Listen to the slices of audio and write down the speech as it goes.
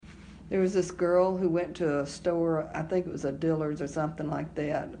There was this girl who went to a store, I think it was a Dillard's or something like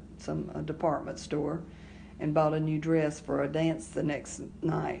that, a department store, and bought a new dress for a dance the next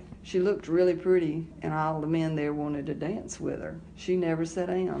night. She looked really pretty, and all the men there wanted to dance with her. She never sat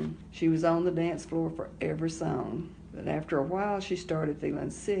down. She was on the dance floor for every song. But after a while, she started feeling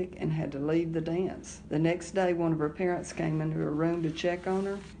sick and had to leave the dance. The next day, one of her parents came into her room to check on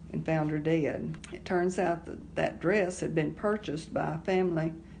her and found her dead. It turns out that that dress had been purchased by a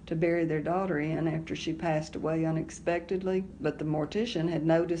family to bury their daughter in after she passed away unexpectedly, but the mortician had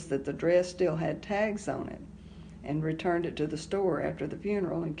noticed that the dress still had tags on it and returned it to the store after the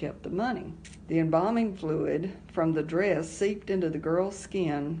funeral and kept the money. The embalming fluid from the dress seeped into the girl's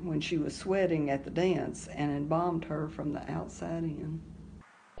skin when she was sweating at the dance and embalmed her from the outside in.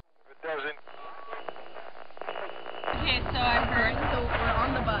 It doesn't. Okay, so I heard. So we're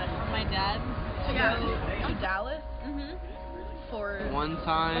on the bus. My dad. To go to Dallas. For one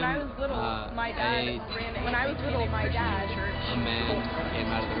time, when I was little, my dad When I was little, my dad. A man came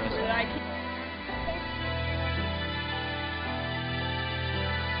out of the restaurant.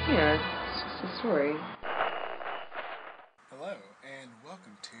 Yeah, it's just a story. Hello, and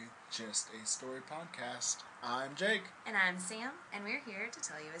welcome to Just a Story podcast. I'm Jake. And I'm Sam, and we're here to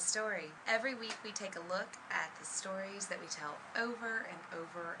tell you a story. Every week we take a look at the stories that we tell over and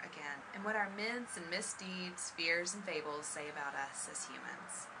over again, and what our myths and misdeeds, fears and fables say about us as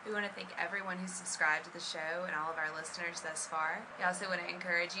humans. We want to thank everyone who's subscribed to the show and all of our listeners thus far. We also want to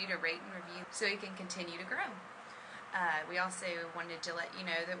encourage you to rate and review so we can continue to grow. We also wanted to let you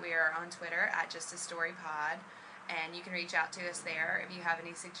know that we are on Twitter at Just a Story Pod, and you can reach out to us there if you have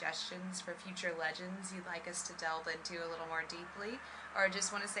any suggestions for future legends you'd like us to delve into a little more deeply, or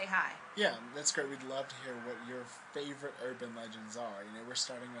just want to say hi. Yeah, that's great. We'd love to hear what your favorite urban legends are. You know, we're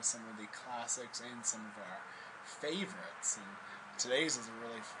starting with some of the classics and some of our favorites, and today's is a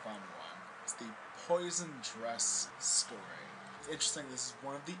really fun one. It's the poison dress story. It's interesting, this is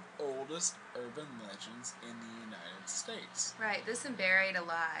one of the oldest urban legends in the United States. Right, this and Buried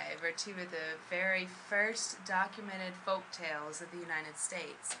Alive are two of the very first documented folk tales of the United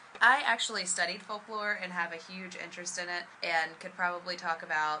States. I actually studied folklore and have a huge interest in it, and could probably talk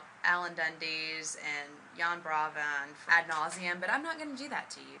about Alan Dundee's and Jan Braven ad nauseum, but I'm not going to do that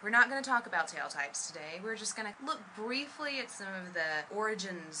to you. We're not going to talk about tale types today. We're just going to look briefly at some of the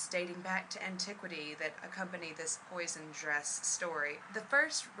origins dating back to antiquity that accompany this poison dress story. The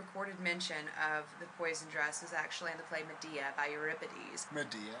first recorded mention of the poison dress was actually in the play Medea by Euripides.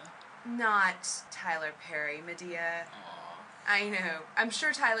 Medea? Not Tyler Perry. Medea. Aww. I know. I'm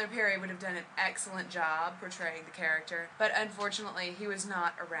sure Tyler Perry would have done an excellent job portraying the character, but unfortunately he was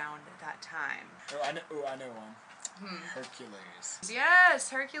not around at that time. I know one. Hercules.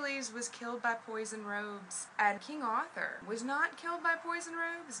 Yes, Hercules was killed by poison robes, and King Arthur was not killed by poison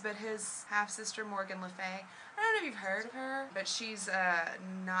robes, but his half-sister Morgan Le Fay. I don't know if you've heard of her, but she's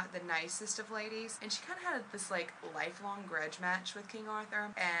not the nicest of ladies, and she kind of had this lifelong grudge match with King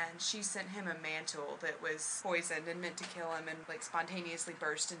Arthur, and she sent him a mantle that was poisoned and meant to kill him, and spontaneously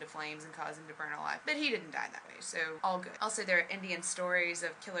burst into flames and cause him to burn alive. But he didn't die that way, so all good. Also, there are Indian stories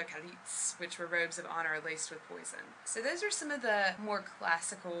of killer karits, which were robes of honor laced with poison. So those are some of the more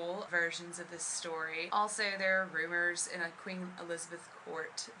classical versions of this story. Also, there are rumors in a Queen Elizabeth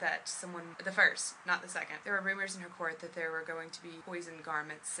court that the first, not the second, there were rumors in her court that there were going to be poisoned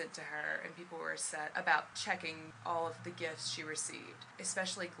garments sent to her, and people were upset about checking all of the gifts she received,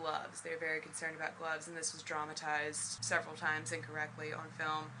 especially gloves. They were very concerned about gloves, and this was dramatized several times incorrectly on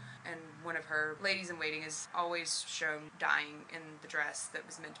film. And one of her ladies-in-waiting is always shown dying in the dress that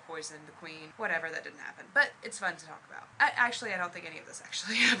was meant to poison the queen. Whatever, that didn't happen. But it's fun to talk about. I don't think any of this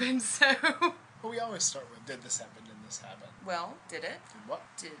actually happened, so... Well, we always start with, did this happen, did this happen? Well, did it? Did what?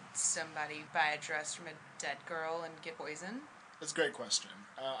 Did somebody buy a dress from a dead girl and get poisoned? That's a great question.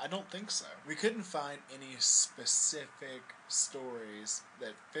 I don't think so. We couldn't find any specific stories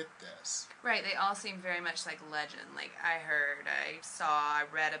that fit this. Right, they all seem very much like legend. I heard, I saw, I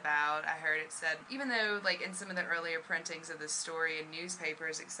read about, I heard it said, even though in some of the earlier printings of this story in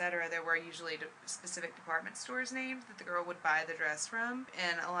newspapers, etc., there were usually specific department stores named that the girl would buy the dress from,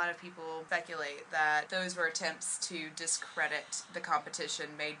 and a lot of people speculate that those were attempts to discredit the competition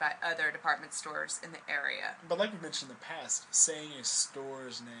made by other department stores in the area. But like we mentioned in the past, saying a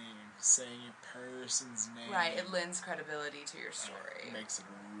store's name, saying a person's name... Right, it lends credibility to your story. It makes it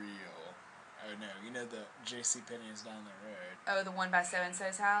real. Oh no, you know the JCPenney is down the road. Oh, the one by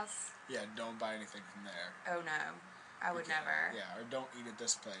so-and-so's house? Yeah, don't buy anything from there. Oh no, I would never. Yeah, or don't eat at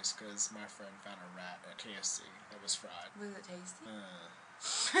this place because my friend found a rat at KFC that was fried. Was it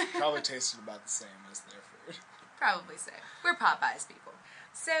tasty? Probably tasted about the same as their food. Probably so. We're Popeyes people.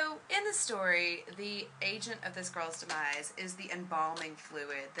 So, in the story, the agent of this girl's demise is the embalming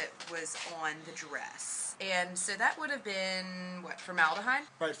fluid that was on the dress. And so that would have been, what, formaldehyde?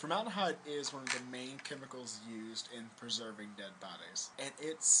 Right, formaldehyde is one of the main chemicals used in preserving dead bodies. And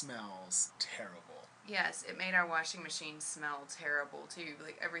it smells terrible. Yes, it made our washing machine smell terrible, too.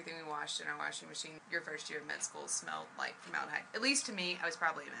 Like, everything we washed in our washing machine your first year of med school smelled like formaldehyde. At least to me, I was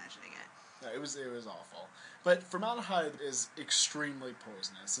probably imagining it. No, it was awful. But formaldehyde is extremely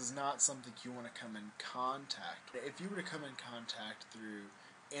poisonous. It's not something you want to come in contact. If you were to come in contact through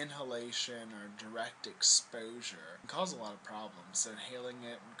inhalation or direct exposure, it can cause a lot of problems. So inhaling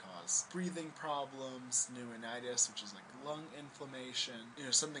it can cause breathing problems, pneumonitis, which is like lung inflammation.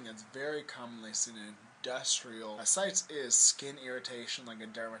 Something that's very commonly seen in industrial sites is skin irritation, like a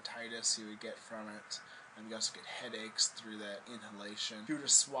dermatitis you would get from it. And you also get headaches through that inhalation. If you were to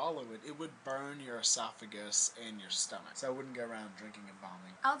swallow it, it would burn your esophagus and your stomach. So I wouldn't go around drinking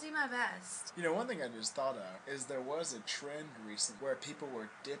embalming. I'll do my best. One thing I just thought of is there was a trend recently where people were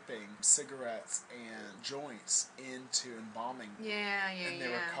dipping cigarettes and joints into embalming. Yeah. And they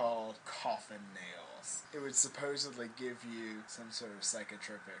were called coffin nails. It would supposedly give you some sort of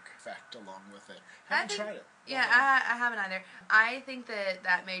psychotropic effect along with it. Haven't tried it. Yeah, I haven't either. I think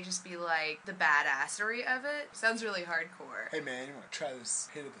that may just be like the badassery of it. Sounds really hardcore. Hey man, you want to try this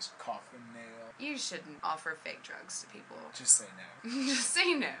hit of this coffin nail? You shouldn't offer fake drugs to people. Just say no. Just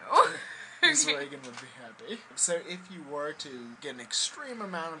say no. Miss Reagan would be happy. So if you were to get an extreme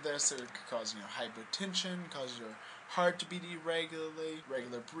amount of this, it could cause hypotension, cause your heart to beat irregularly,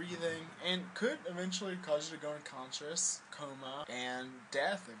 regular breathing, and could eventually cause you to go unconscious, coma, and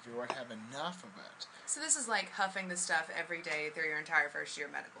death if you were to have enough of it. So this is like huffing the stuff every day through your entire first year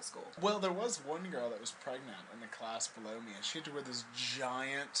of medical school. Well, there was one girl that was pregnant in the class below me, and she had to wear this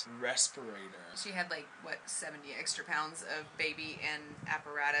giant respirator. She had 70 extra pounds of baby and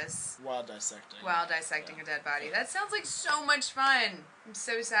apparatus. While dissecting. While dissecting a dead body. That sounds like so much fun. I'm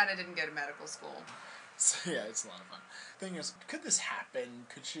so sad I didn't go to medical school. So yeah, it's a lot of fun. Thing is, could this happen?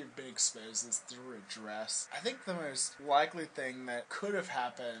 Could she have been exposed this through a dress? I think the most likely thing that could have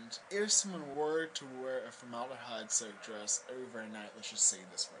happened, if someone were to wear a formaldehyde-soaked dress overnight, let's just say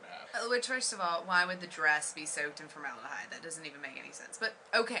this would happen. Which, first of all, why would the dress be soaked in formaldehyde? That doesn't even make any sense. But,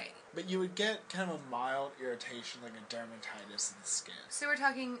 okay. But you would get kind of a mild irritation, like a dermatitis of the skin. So we're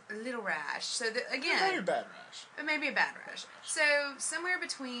talking a little rash. So, again... Maybe a bad rash. It may be a bad rash. So, somewhere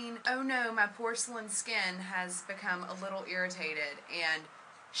between, oh no, my porcelain skin has become a little irritated, and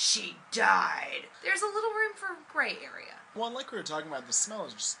she died, there's a little room for gray area. Well, like we were talking about, the smell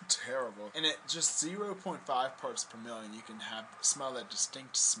is just terrible. And at just 0.5 parts per million, you can smell that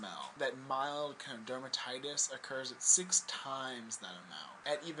distinct smell. That mild kind of dermatitis occurs at 6 times that amount.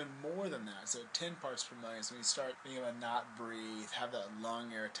 At even more than that, so at 10 parts per million, so when you start being able to not breathe, have that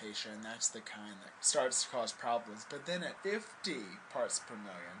lung irritation, that's the kind that starts to cause problems. But then at 50 parts per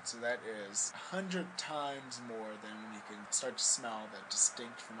million, so that is 100 times more than when you can start to smell that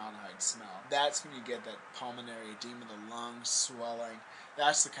distinct formaldehyde smell. That's when you get that pulmonary edema, the lungs swelling.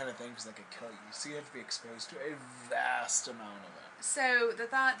 That's the kind of things that could kill you. So you have to be exposed to a vast amount of it. So the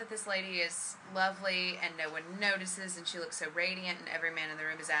thought that this lady is lovely and no one notices and she looks so radiant and every man in the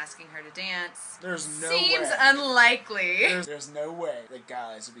room is asking her to dance seems unlikely. There's no way that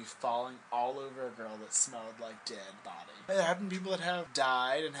guys would be falling all over a girl that smelled like dead body. There have been people that have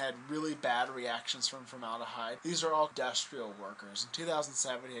died and had really bad reactions from formaldehyde. These are all industrial workers. In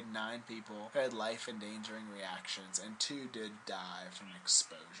 2007, we had 9 people who had life-endangering reactions, and 2 did die from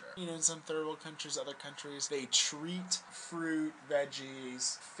exposure. In some third world countries, other countries, they treat fruit,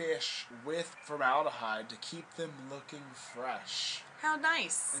 veggies, fish with formaldehyde to keep them looking fresh. How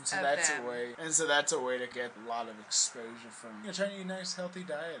nice. And so that's a way to get a lot of exposure from trying to eat a nice healthy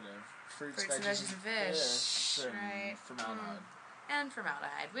diet of fruits veggies, and fish and right. formaldehyde. And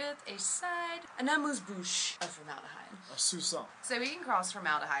formaldehyde with a side, an amuse-bouche of formaldehyde. A sousson. So we can cross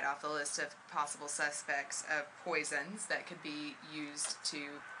formaldehyde off the list of possible suspects of poisons that could be used to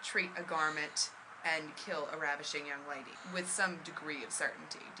treat a garment and kill a ravishing young lady with some degree of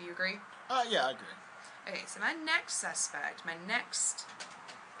certainty. Do you agree? Yeah, I agree. Okay, so my next suspect, my next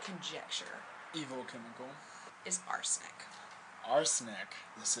conjecture Evil chemical. is arsenic. Arsenic,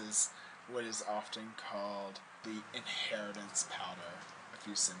 this is what is often called the inheritance powder a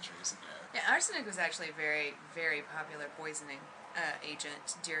few centuries ago. Yeah, arsenic was actually a very, very popular poisoning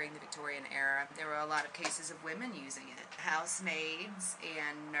agent during the Victorian era. There were a lot of cases of women using it. Housemaids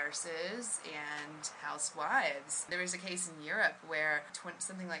and nurses and housewives. There was a case in Europe where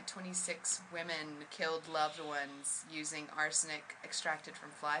something like 26 women killed loved ones using arsenic extracted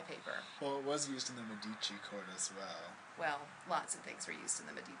from flypaper. Well, it was used in the Medici court as well. Well, lots of things were used in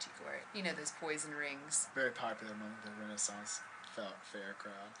the Medici court. You know, those poison rings. Very popular among the Renaissance fair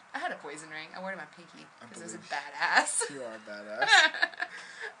crowd. I had a poison ring. I wore it on my pinky because I was a believe badass. You are a badass.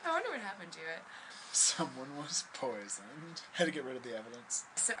 I wonder what happened to it. Someone was poisoned. Had to get rid of the evidence.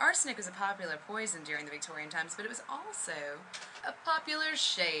 So arsenic was a popular poison during the Victorian times, but it was also a popular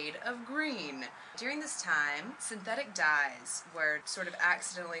shade of green. During this time, synthetic dyes were sort of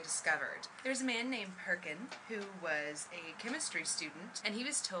accidentally discovered. There's a man named Perkin who was a chemistry student, and he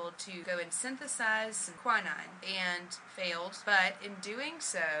was told to go and synthesize some quinine and failed, but in doing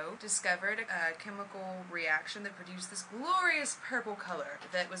so, discovered a chemical reaction that produced this glorious purple color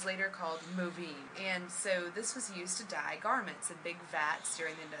that was later called movine. And so this was used to dye garments in big vats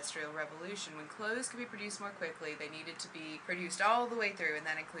during the Industrial Revolution. When clothes could be produced more quickly, they needed to be produced all the way through, and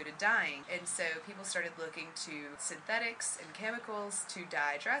that included dyeing. And so people started looking to synthetics and chemicals to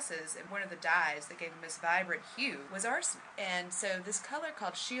dye dresses, and one of the dyes that gave them this vibrant hue was arsenic. And so this color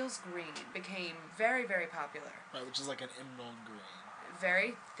called Scheele's green became very, very popular. Right, which is like an emerald green.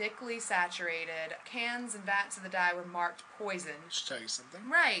 Very thickly saturated. Cans and vats of the dye were marked poison. Should tell you something.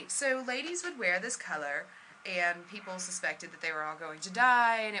 Right, so ladies would wear this color, and people suspected that they were all going to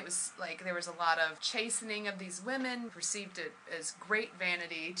die, and it was like there was a lot of chastening of these women, perceived it as great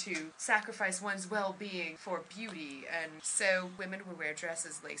vanity to sacrifice one's well-being for beauty, and so women would wear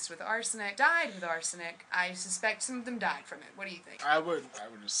dresses laced with arsenic, dyed with arsenic. I suspect some of them died from it. What do you think? I would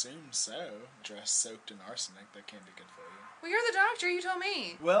assume so. Dress soaked in arsenic, that can't be good for you. Well, you're the doctor, you told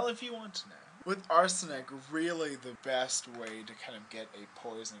me. Well, if you want to know. With arsenic, really the best way to kind of get a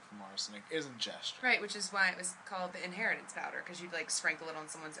poisoning from arsenic is ingestion. Right, which is why it was called the inheritance powder, because you'd like sprinkle it on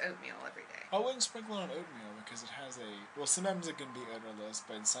someone's oatmeal every day. I wouldn't sprinkle it on oatmeal because it has well, sometimes it can be odorless,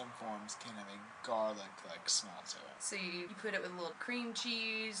 but in some forms can have a garlic-like smell to it. So you put it with a little cream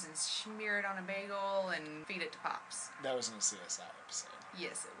cheese and smear it on a bagel and feed it to Pops. That was in a CSI episode.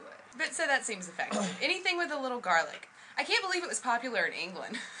 Yes, it would. But so that seems effective. Anything with a little garlic. I can't believe it was popular in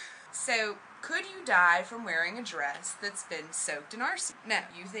England. So, could you die from wearing a dress that's been soaked in arsenic? No,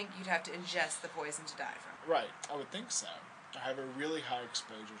 you think you'd have to ingest the poison to die from. Right, I would think so. I have a really high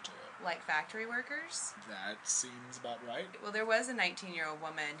exposure to it. Like factory workers? That seems about right. Well, there was a 19-year-old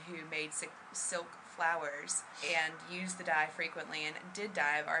woman who made silk flowers and used the dye frequently and did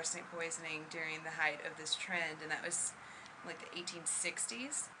die of arsenic poisoning during the height of this trend, and that was like the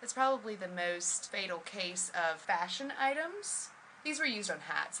 1860s. It's probably the most fatal case of fashion items. These were used on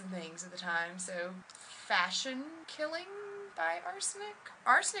hats and things at the time, so fashion killing by arsenic.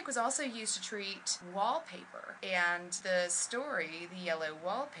 Arsenic was also used to treat wallpaper, and the story, The Yellow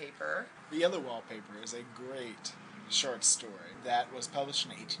Wallpaper. The Yellow Wallpaper is a great short story that was published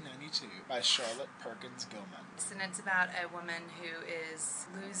in 1892 by Charlotte Perkins Gilman. And it's about a woman who is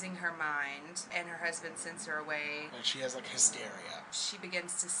losing her mind, and her husband sends her away. And she has like hysteria. She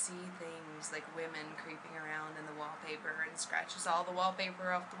begins to see things like women creeping around in the wallpaper and scratches all the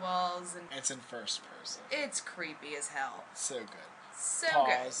wallpaper off the walls. And it's in first person. It's creepy as hell. So good. So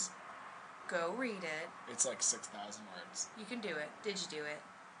Pause. Good. Go read it. It's like 6,000 words. You can do it. Did you do it?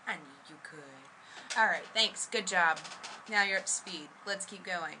 I knew you could. Alright, thanks. Good job. Now you're up to speed. Let's keep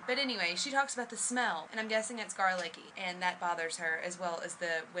going. But anyway, she talks about the smell, and I'm guessing it's garlicky, and that bothers her, as well as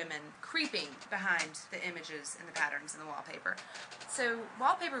the women creeping behind the images and the patterns in the wallpaper. So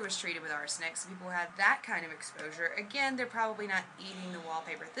wallpaper was treated with arsenic, so people had that kind of exposure. Again, they're probably not eating the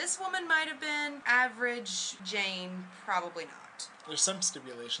wallpaper. This woman might have been. Average Jane, probably not. There's some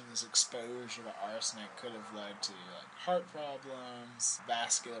stipulation this exposure to arsenic could have led to like heart problems,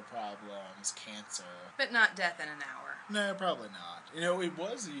 vascular problems, cancer. But not death in an hour. No, probably not. You know, it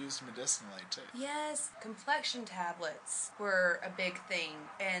was used medicinally too. Yes, complexion tablets were a big thing,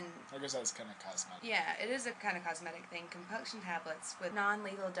 and I guess that's kind of cosmetic. yeah, it is a kind of cosmetic thing. Complexion tablets with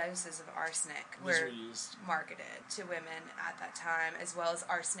non-lethal doses of arsenic These were were used, marketed to women at that time, as well as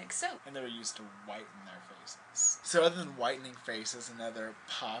arsenic soap. and they were used to whiten their faces. So other than whitening faces, another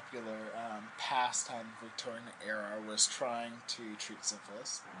popular pastime of the Victorian era was trying to treat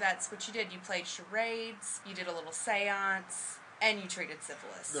syphilis. That's what you did. You played charades, you did a little seance, and you treated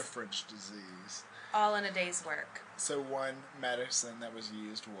syphilis. The French disease. All in a day's work. So one medicine that was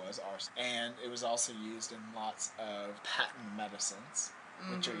used was arsenic, and it was also used in lots of patent medicines,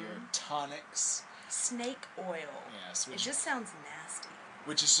 which are your tonics. Snake oil. Yes, It just sounds nasty.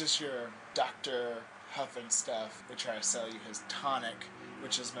 which is just your doctor huffing stuff. They try to sell you his tonic,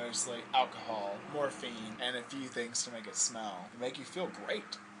 which is mostly alcohol, morphine, and a few things to make it smell. Make you feel great.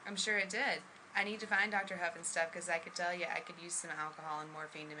 I'm sure it did. I need to find Dr. Huff and stuff because I could tell you I could use some alcohol and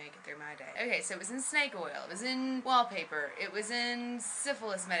morphine to make it through my day. Okay, so it was in snake oil, it was in wallpaper, it was in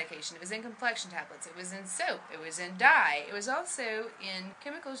syphilis medication, it was in complexion tablets, it was in soap, it was in dye, it was also in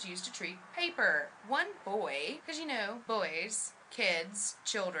chemicals used to treat paper. One boy, because you know, boys, kids,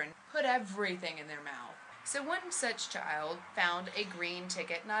 children, put everything in their mouth. So one such child found a green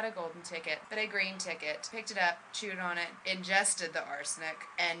ticket, not a golden ticket, but a green ticket, picked it up, chewed on it, ingested the arsenic,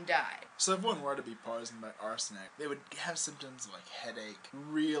 and died. So if one were to be poisoned by arsenic, they would have symptoms like headache,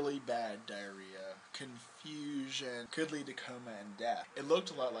 really bad diarrhea, confusion, could lead to coma and death. It looked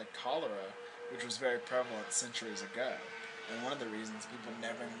a lot like cholera, which was very prevalent centuries ago. And one of the reasons people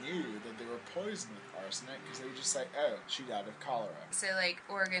never knew that they were poisoned with arsenic, because they would just say, oh, she died of cholera. So like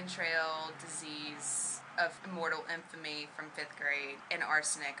Oregon Trail disease of immortal infamy from 5th grade and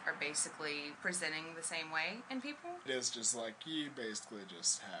arsenic are basically presenting the same way in people? It is just like you basically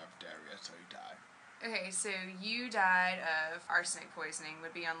just have diarrhea till you die. Okay, so you died of arsenic poisoning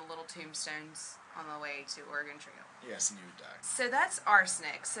would be on the little tombstones on the way to Oregon Trail. Yes, and you would die. So that's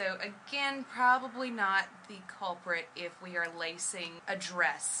arsenic. So again, probably not the culprit if we are lacing a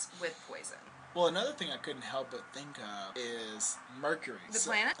dress with poison. Well, another thing I couldn't help but think of is Mercury. The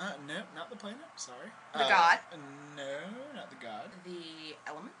planet? No, not the planet. Sorry. The god? No, not the god. The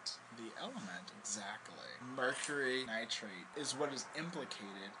element? The element, exactly. Mercury nitrate is what is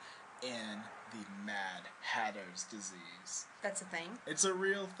implicated in the Mad Hatter's disease. That's a thing? It's a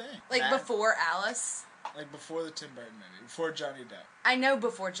real thing. Like before Alice? Like before the Tim Burton movie, before Johnny Depp. I know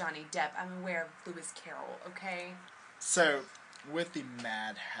before Johnny Depp. I'm aware of Lewis Carroll, okay? So, with the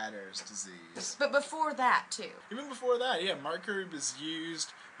Mad Hatter's disease. But before that, too. Even before that, yeah, Mercury was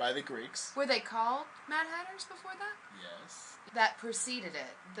used by the Greeks. Were they called Mad Hatters before that? Yes. That preceded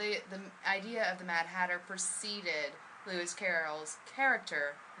it. The idea of the Mad Hatter preceded Lewis Carroll's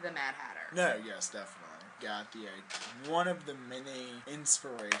character, the Mad Hatter. No, yes, definitely. Got the idea. One of the many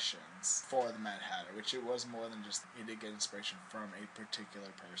inspirations for the Mad Hatter, which it was more than just he did get inspiration from a particular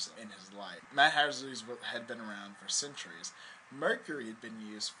person in his life. Mad Hatter's disease had been around for centuries. Mercury had been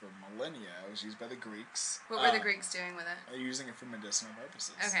used for millennia. It was used by the Greeks. What were the Greeks doing with it? Using it for medicinal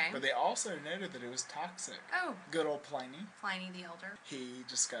purposes. Okay. But they also noted that it was toxic. Oh. Good old Pliny. Pliny the Elder. He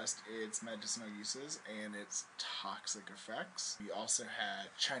discussed its medicinal uses and its toxic effects. We also had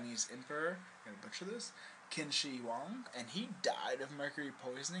Chinese Emperor, I'm going to butcher this, Qin Shi Huang, and he died of mercury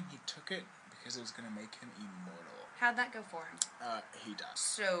poisoning. He took it because it was going to make him immortal. How'd that go for him? He died.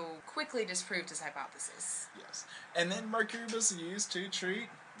 So, quickly disproved his hypothesis. Yes. And then mercury was used to treat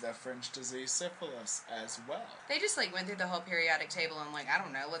the French disease syphilis as well. They just went through the whole periodic table and I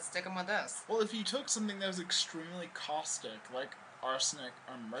don't know, let's stick them with this. Well, if you took something that was extremely caustic, like arsenic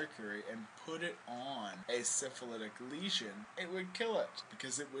or mercury, and put it on a syphilitic lesion, it would kill it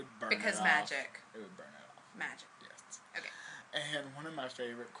because it would burn it off. Because magic. It would burn it off. Magic. Yes. Okay. And one of my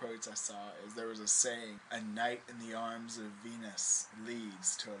favorite quotes I saw is there was a saying, "A night in the arms of Venus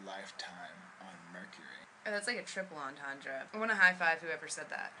leads to a lifetime on Mercury." Oh, that's like a triple entendre. I want to high five whoever said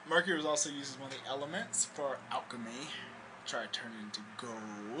that. Mercury was also used as one of the elements for alchemy, try to turn it into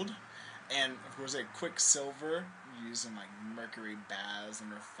gold. And of course, a quicksilver used in mercury baths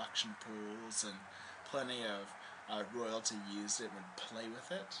and reflection pools, and plenty of royalty used it and would play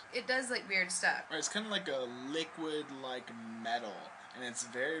with it. It does weird stuff. Right, it's kind of like a liquid-like metal, and it's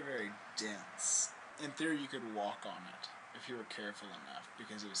very, very dense. In theory, you could walk on it if you were careful enough,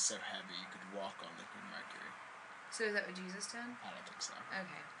 because it was so heavy you could walk on liquid mercury. So is that what Jesus did? I don't think so.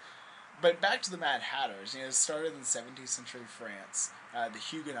 Okay. But back to the Mad Hatters. It started in 17th century France. The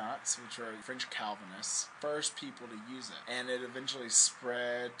Huguenots, which were French Calvinists, first people to use it. And it eventually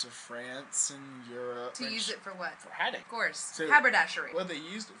spread to France and Europe. To use it for what? For hatting. Of course. So haberdashery. What they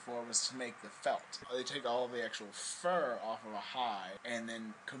used it for was to make the felt. They take all of the actual fur off of a hide and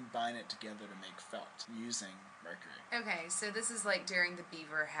then combine it together to make felt using mercury. Okay, so this is during the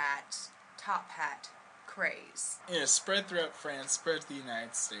beaver hat, top hat craze. It spread throughout France, spread to the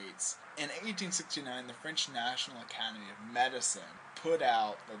United States. In 1869, the French National Academy of Medicine put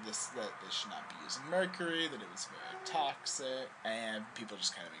out that they should not be using mercury, that it was very toxic, and people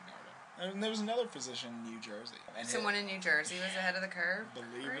just kind of ignored it. And there was another physician in New Jersey. And someone in New Jersey was ahead of the curve?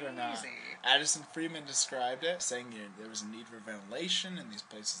 Believe it or not. Addison Freeman described it, saying there was a need for ventilation in these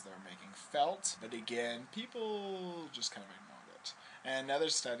places that were making felt. But again, people just kind of ignored it. And another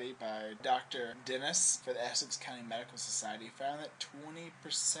study by Dr. Dennis for the Essex County Medical Society found that 20%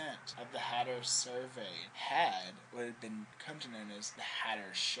 of the Hatters surveyed had what had come to known as the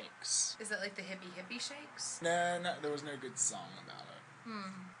Hatter Shakes. Is that the hippie shakes? No, there was no good song about it.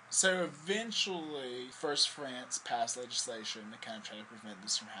 So eventually, first France passed legislation to kind of try to prevent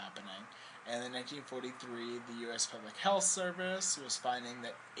this from happening. And in 1943, the U.S. Public Health Service was finding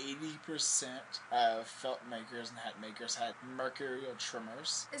that 80% of felt makers and hat makers had mercurial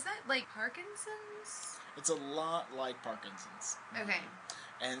tremors. Is that like Parkinson's? It's a lot like Parkinson's. Okay.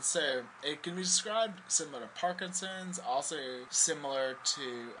 And so it can be described similar to Parkinson's, also similar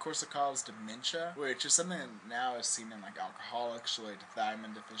to Korsakov's dementia, which is something that now is seen in like alcoholics related to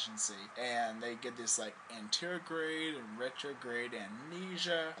thiamine deficiency. And they get this like anterograde and retrograde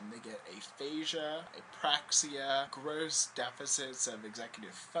amnesia, and they get aphasia, apraxia, gross deficits of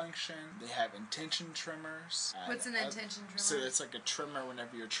executive function. They have intention tremors. What's an intention tremor? So it's like a tremor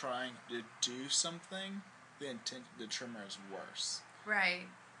whenever you're trying to do something. The tremor is worse. Right.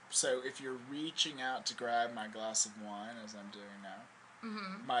 So if you're reaching out to grab my glass of wine, as I'm doing now,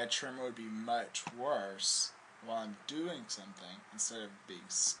 my tremor would be much worse while I'm doing something instead of being...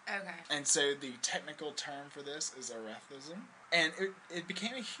 Okay. And so the technical term for this is erethism. And it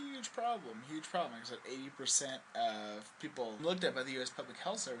became a huge problem. Because 80% of people looked at by the U.S. Public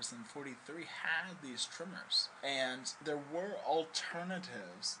Health Service in 1943 had these tremors. And there were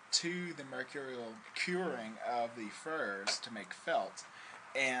alternatives to the mercurial curing of the furs to make felt.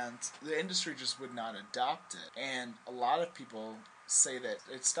 And the industry just would not adopt it. And a lot of people say that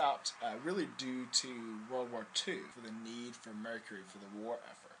it stopped really due to World War II for the need for mercury for the war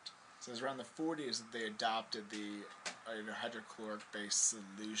effort. So it was around the 40s that they adopted the hydrochloric-based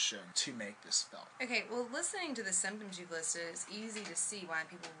solution to make this felt. Okay, well, listening to the symptoms you've listed, it's easy to see why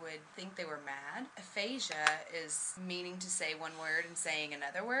people would think they were mad. Aphasia is meaning to say one word and saying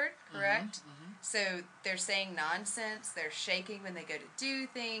another word, correct? So they're saying nonsense, they're shaking when they go to do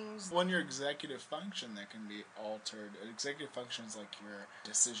things. When your executive function that can be altered, executive function is like your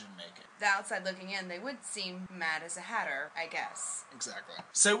decision making. The outside looking in, they would seem mad as a hatter, I guess. Exactly.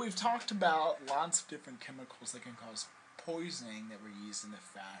 So we've talked about lots of different chemicals that can cause poisoning that were used in the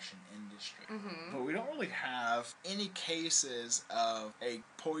fashion industry. But we don't really have any cases of a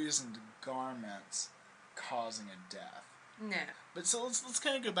poisoned garment causing a death. No. But so let's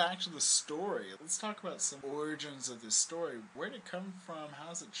kind of go back to the story. Let's talk about some origins of this story. Where did it come from?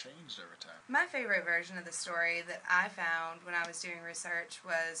 How's it changed over time? My favorite version of the story that I found when I was doing research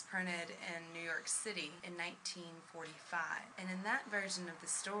was printed in New York City in 1945. And in that version of the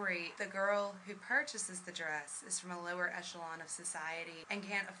story, the girl who purchases the dress is from a lower echelon of society and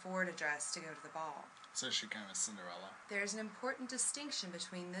can't afford a dress to go to the ball. So she kind of Cinderella. There's an important distinction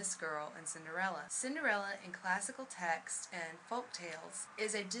between this girl and Cinderella. Cinderella, in classical text and folk tales,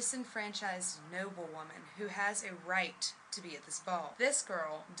 is a disenfranchised noblewoman who has a right to be at this ball. This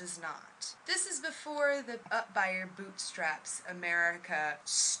girl does not. This is before the up by your bootstraps America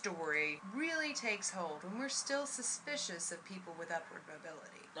story really takes hold, when we're still suspicious of people with upward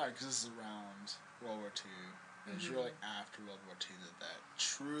mobility. Right, because this is around World War II. It was really after World War II that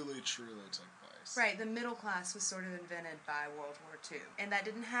truly took place. Right, the middle class was sort of invented by World War II. And that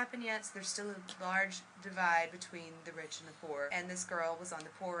didn't happen yet, so there's still a large divide between the rich and the poor. And this girl was on the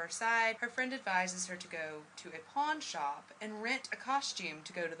poorer side. Her friend advises her to go to a pawn shop and rent a costume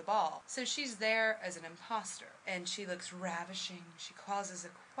to go to the ball. So she's there as an imposter. And she looks ravishing. She causes a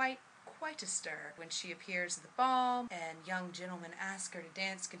quite a stir when she appears at the ball, and young gentlemen ask her to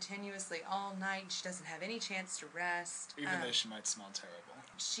dance continuously all night. She doesn't have any chance to rest. Even though she might smell terrible.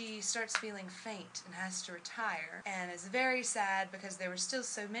 She starts feeling faint and has to retire, and is very sad because there were still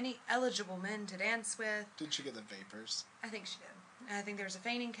so many eligible men to dance with. Did she get the vapors? I think she did. And I think there was a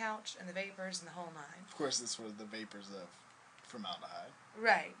fainting couch and the vapors and the whole nine. Of course, this was the vapors of formaldehyde.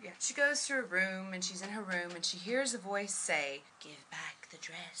 Right, yeah. She goes to her room, and she's in her room, and she hears a voice say, "Give back the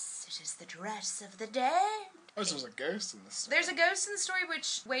dress. It is the dress of the dead." Oh, so there's a ghost in this story. There's a ghost in the story,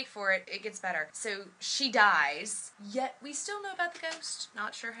 which, wait for it, it gets better. So she dies, yet we still know about the ghost.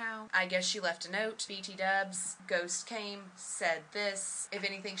 Not sure how. I guess she left a note. BT dubs. Ghost came, said this: if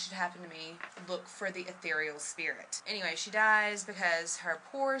anything should happen to me, look for the ethereal spirit. Anyway, she dies because her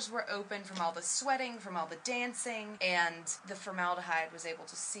pores were open from all the sweating, from all the dancing, and the formaldehyde was able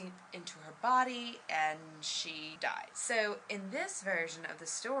to seep into her body, and she died. So in this version of the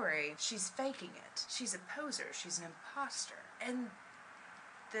story, she's faking it. She's a poser. She's an imposter. And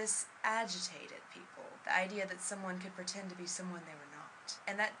this agitated people. The idea that someone could pretend to be someone they were not.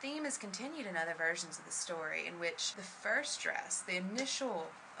 And that theme is continued in other versions of the story, in which the first dress, the initial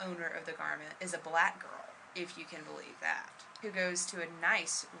owner of the garment, is a black girl, if you can believe that, who goes to a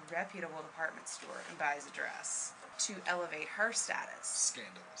nice, reputable department store and buys a dress to elevate her status.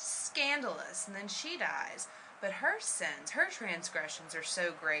 Scandalous. Scandalous. And then she dies. But her sins, her transgressions are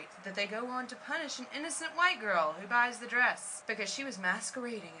so great that they go on to punish an innocent white girl who buys the dress because she was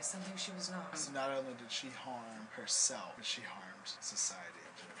masquerading as something she was not. So not only did she harm herself, but she harmed society.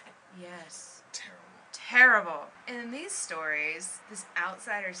 Yes. Terrible. And in these stories, this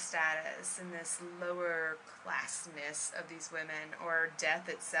outsider status and this lower classness of these women, or death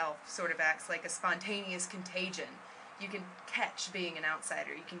itself, sort of acts like a spontaneous contagion. You can catch being an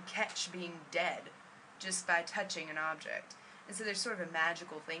outsider. You can catch being dead just by touching an object. And so there's sort of a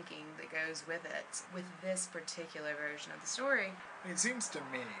magical thinking that goes with it, with this particular version of the story. It seems to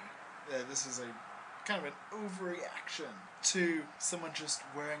me that this is a kind of an overreaction to someone just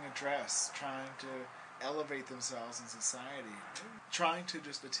wearing a dress, trying to elevate themselves in society, trying to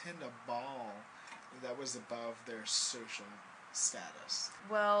just attend a ball that was above their social status.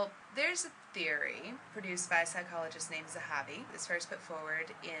 Well, there's a theory produced by a psychologist named Zahavi. It was first put forward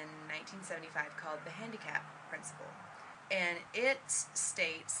in 1975 called the handicap principle. And it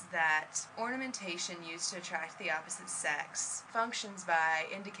states that ornamentation used to attract the opposite sex functions by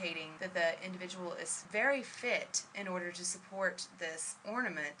indicating that the individual is very fit in order to support this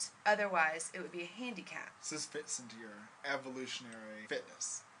ornament. Otherwise, it would be a handicap. So this fits into your evolutionary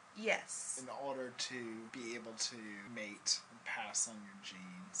fitness. Yes. In order to be able to mate and pass on your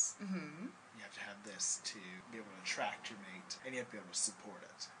genes, you have to have this to be able to attract your mate, and you have to be able to support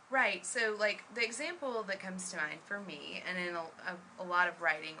it. Right, so like the example that comes to mind for me, and in a lot of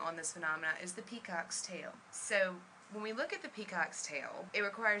writing on this phenomena, is the peacock's tail. So when we look at the peacock's tail, it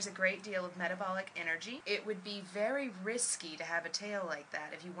requires a great deal of metabolic energy. It would be very risky to have a tail like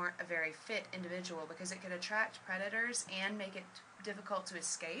that if you weren't a very fit individual, because it could attract predators and make it difficult to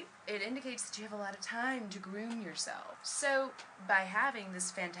escape. It indicates that you have a lot of time to groom yourself. So by having this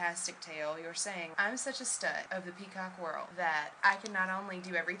fantastic tail, you're saying, I'm such a stud of the peacock world that I can not only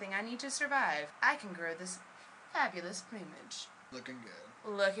do everything I need to survive, I can grow this fabulous plumage. Looking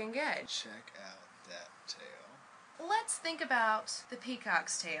good. Looking good. Check out that tail. Let's think about the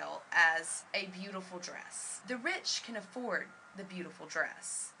peacock's tail as a beautiful dress. The rich can afford the beautiful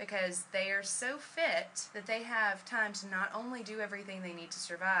dress because they are so fit that they have time to not only do everything they need to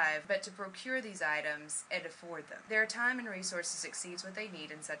survive, but to procure these items and afford them. Their time and resources exceeds what they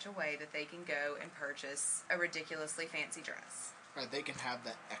need in such a way that they can go and purchase a ridiculously fancy dress. Right, they can have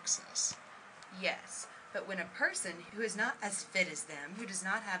that excess. Yes, but when a person who is not as fit as them, who does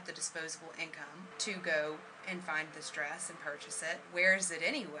not have the disposable income to go and find this dress and purchase it, wears it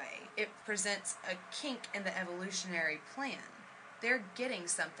anyway, it presents a kink in the evolutionary plan. They're getting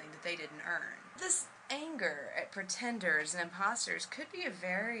something that they didn't earn. This anger at pretenders and imposters could be a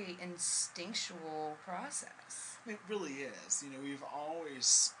very instinctual process. It really is. You know, we've always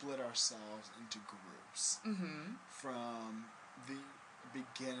split ourselves into groups from the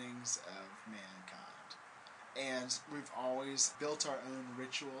beginnings of mankind. And we've always built our own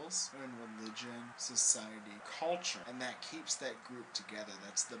rituals, our own religion, society, culture, and that keeps that group together.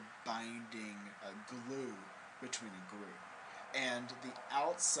 That's the binding glue between a group. And the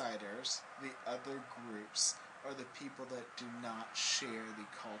outsiders, the other groups, are the people that do not share the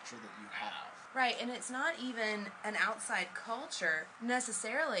culture that you have. Right, and it's not even an outside culture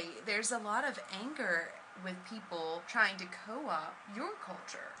necessarily. There's a lot of anger with people trying to co-opt your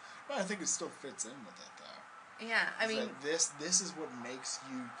culture. Well, I think it still fits in with it, though. Yeah, I mean, this is what makes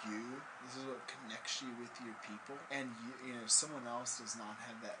you you. This is what connects you with your people, and you know, someone else does not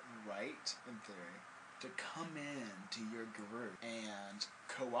have that right, in theory, to come in to your group and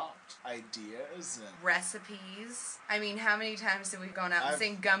co-opt ideas and recipes. I mean, how many times have we gone out and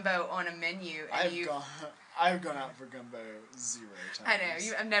seen gumbo on a menu? And I've gone out for gumbo 0 times. I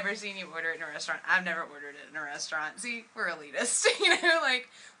know. I've never seen you order it in a restaurant. I've never ordered it in a restaurant. See, we're elitist.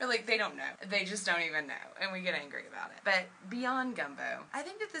 We're like, they don't know. They just don't even know. And we get angry about it. But beyond gumbo, I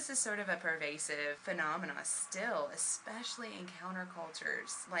think that this is sort of a pervasive phenomenon still, especially in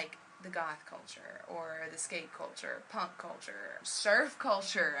countercultures like the goth culture or the skate culture, punk culture, surf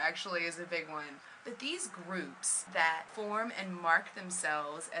culture actually is a big one. But these groups that form and mark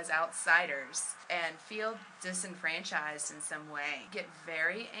themselves as outsiders and feel disenfranchised in some way get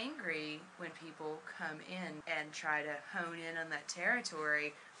very angry when people come in and try to hone in on that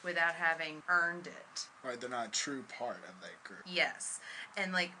territory without having earned it. Right, they're not a true part of that group. Yes.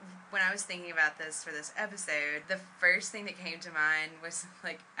 And like when I was thinking about this for this episode, the first thing that came to mind was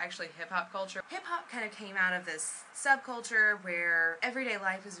like actually hip-hop culture. Hip-hop kind of came out of this subculture where everyday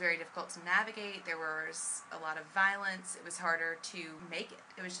life was very difficult to navigate. There was a lot of violence. It was harder to make it.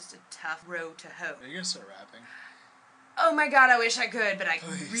 It was just a tough road to hoe. Are you going to start rapping? Oh my god, I wish I could, but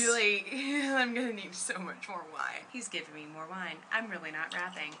I'm gonna need so much more wine. He's giving me more wine. I'm really not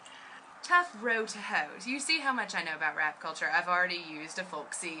rapping. tough row to hoe. You see how much I know about rap culture. I've already used a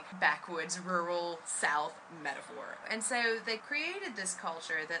folksy, backwoods, rural South metaphor. And so they created this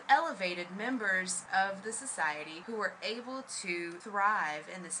culture that elevated members of the society who were able to thrive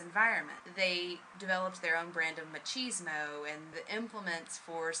in this environment. They developed their own brand of machismo and the implements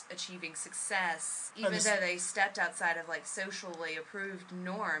for achieving success, even though they stepped outside of like socially approved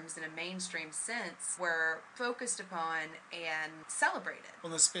norms in a mainstream sense, were focused upon and celebrated.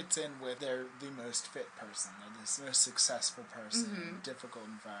 Well, this fits in with they're the most fit person, they're the most successful person in a difficult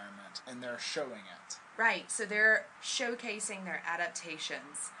environment, and they're showing it. Right, so they're showcasing their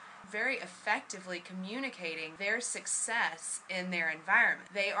adaptations, very effectively communicating their success in their environment.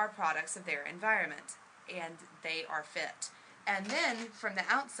 They are products of their environment, and they are fit. And then, from the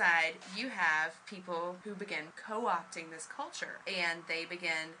outside, you have people who begin co-opting this culture, and they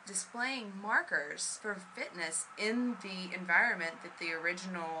begin displaying markers for fitness in the environment that the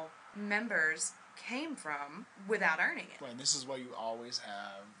original members came from without earning it. Well, and this is why you always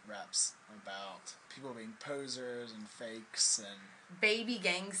have reps about people being posers and fakes and Baby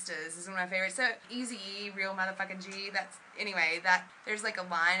Gangsters is one of my favorites. So, Eazy-E, Real Motherfucking G, there's like a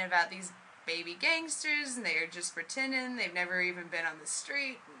line about these baby gangsters, and they're just pretending they've never even been on the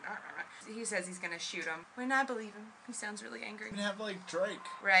street. He says he's gonna shoot him. When I believe him, he sounds really angry. you have like Drake.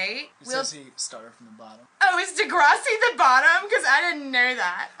 Right? He says he started from the bottom. Oh, is Degrassi the bottom? Because I didn't know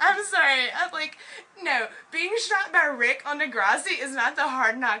that. I'm sorry. I'm like, no. Being shot by Rick on Degrassi is not the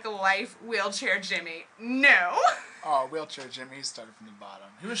Hard Knock Life wheelchair Jimmy. No. Oh, wheelchair Jimmy started from the bottom.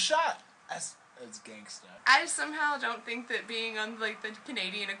 He was shot as gangsta. I somehow don't think that being on like the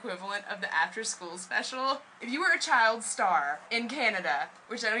Canadian equivalent of the after school special, if you were a child star in Canada,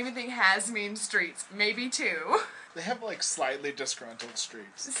 which I don't even think has mean streets, maybe two. They have like slightly disgruntled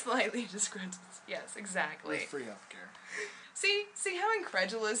streets. Slightly disgruntled. Yes, exactly. With free healthcare. See how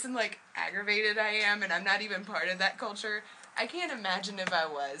incredulous and like aggravated I am, and I'm not even part of that culture. I can't imagine if I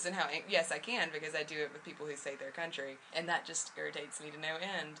was, and yes, I can, because I do it with people who say their country, and that just irritates me to no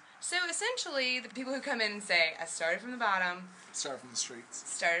end. So essentially, the people who come in and say, I started from the bottom, Started from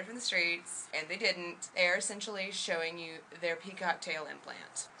the streets, and they didn't, they're essentially showing you their peacock tail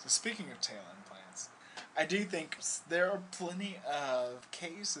implant. So speaking of tail implants, I do think there are plenty of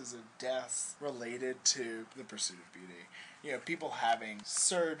cases of deaths related to the pursuit of beauty. You know, people having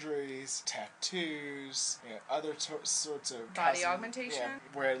surgeries, tattoos, other sorts of body augmentation,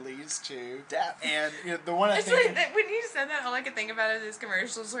 where it leads to death. And the one I it's think like, when you said that, all I could think about is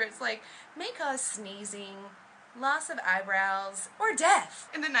commercials where it's like, may cause sneezing, loss of eyebrows, or death,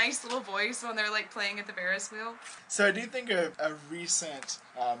 in the nice little voice when they're like playing at the Ferris wheel. So I do think of a recent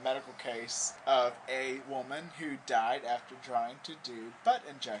medical case of a woman who died after trying to do butt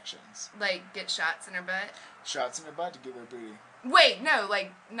injections. Like, get shots in her butt? Shots in her butt to get her booty. Wait, no,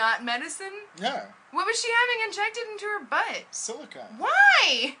 like, not medicine? No. What was she having injected into her butt? Silicone.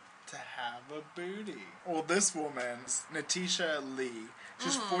 Why? To have a booty. Well, this woman's Natisha Lee.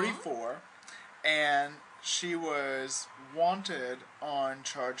 She's 44, and she was wanted on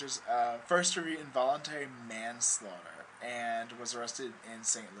charges of first-degree involuntary manslaughter and was arrested in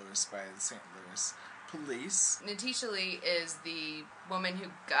St. Louis by the St. Louis police. Natisha Lee is the woman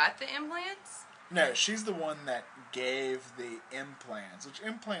who got the implants? No, she's the one that gave the implants, which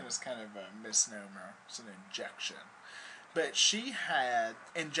implant is kind of a misnomer. It's an injection. But she had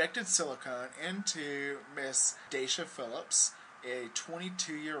injected silicone into Miss Daisha Phillips, a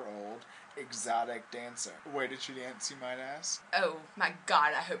 22-year-old exotic dancer. Where did she dance, you might ask? Oh my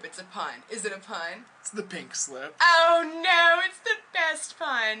god, I hope it's a pun. Is it a pun? It's the pink slip. Oh no, it's the best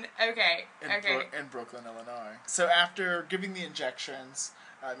pun. Okay, in Brooklyn, Illinois. So after giving the injections,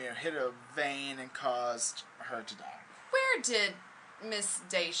 hit a vein and caused her to die. Where did Miss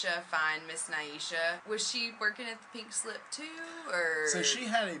Daisha find Miss Naisha? Was she working at the Pink Slip too, or? So she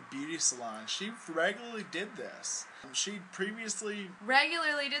had a beauty salon. She regularly did this. She previously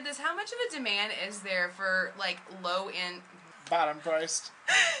regularly did this. How much of a demand is there for like low-end, bottom-priced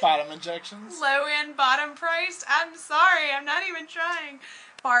bottom injections? Low-end, bottom-priced? I'm sorry, I'm not even trying.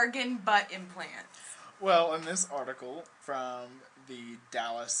 Bargain butt implants. Well, in this article from the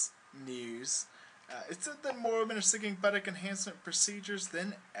Dallas News, it said that more women are seeking buttock enhancement procedures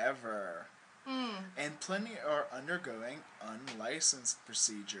than ever. And plenty are undergoing unlicensed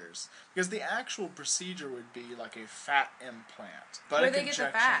procedures. Because the actual procedure would be like a fat implant. Where they get the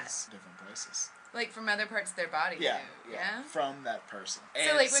fat? Different places. Like from other parts of their body, yeah, too. Yeah? From that person. So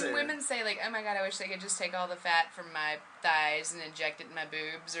and like when women say like, oh my god, I wish they could just take all the fat from my thighs and inject it in my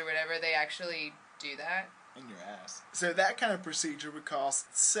boobs or whatever, they actually do that? in your ass. So that kind of procedure would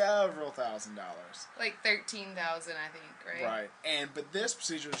cost several $1,000s. Like $13,000, I think, right? Right. But this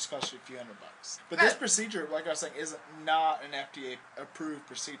procedure just costs you a few $100. But this procedure, like I was saying, is not an FDA approved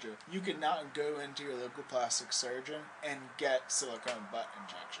procedure. You can now go into your local plastic surgeon and get silicone butt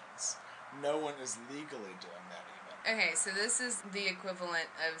injections. No one is legally doing that even. Okay, so this is the equivalent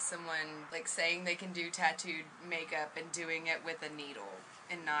of someone like saying they can do tattooed makeup and doing it with a needle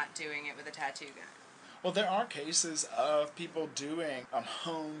and not doing it with a tattoo gun. Well, there are cases of people doing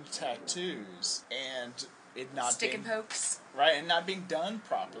home tattoos and it not stick and being, pokes. right, and not being done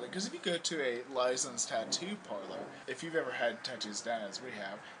properly. Because if you go to a licensed tattoo parlor, if you've ever had tattoos done as we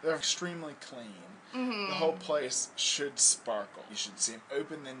have, they're extremely clean. Mm-hmm. The whole place should sparkle. You should see them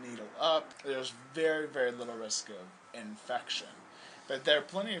open the needle up. There's very, very little risk of infection. But there are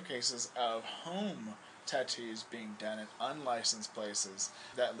plenty of cases of home tattoos being done in unlicensed places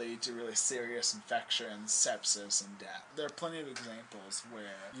that lead to really serious infections, sepsis, and death. There are plenty of examples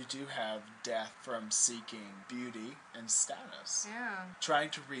where you do have death from seeking beauty and status. Yeah. Trying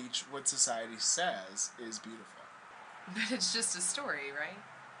to reach what society says is beautiful. But it's just a story, right?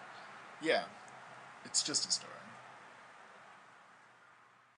 Yeah, it's just a story.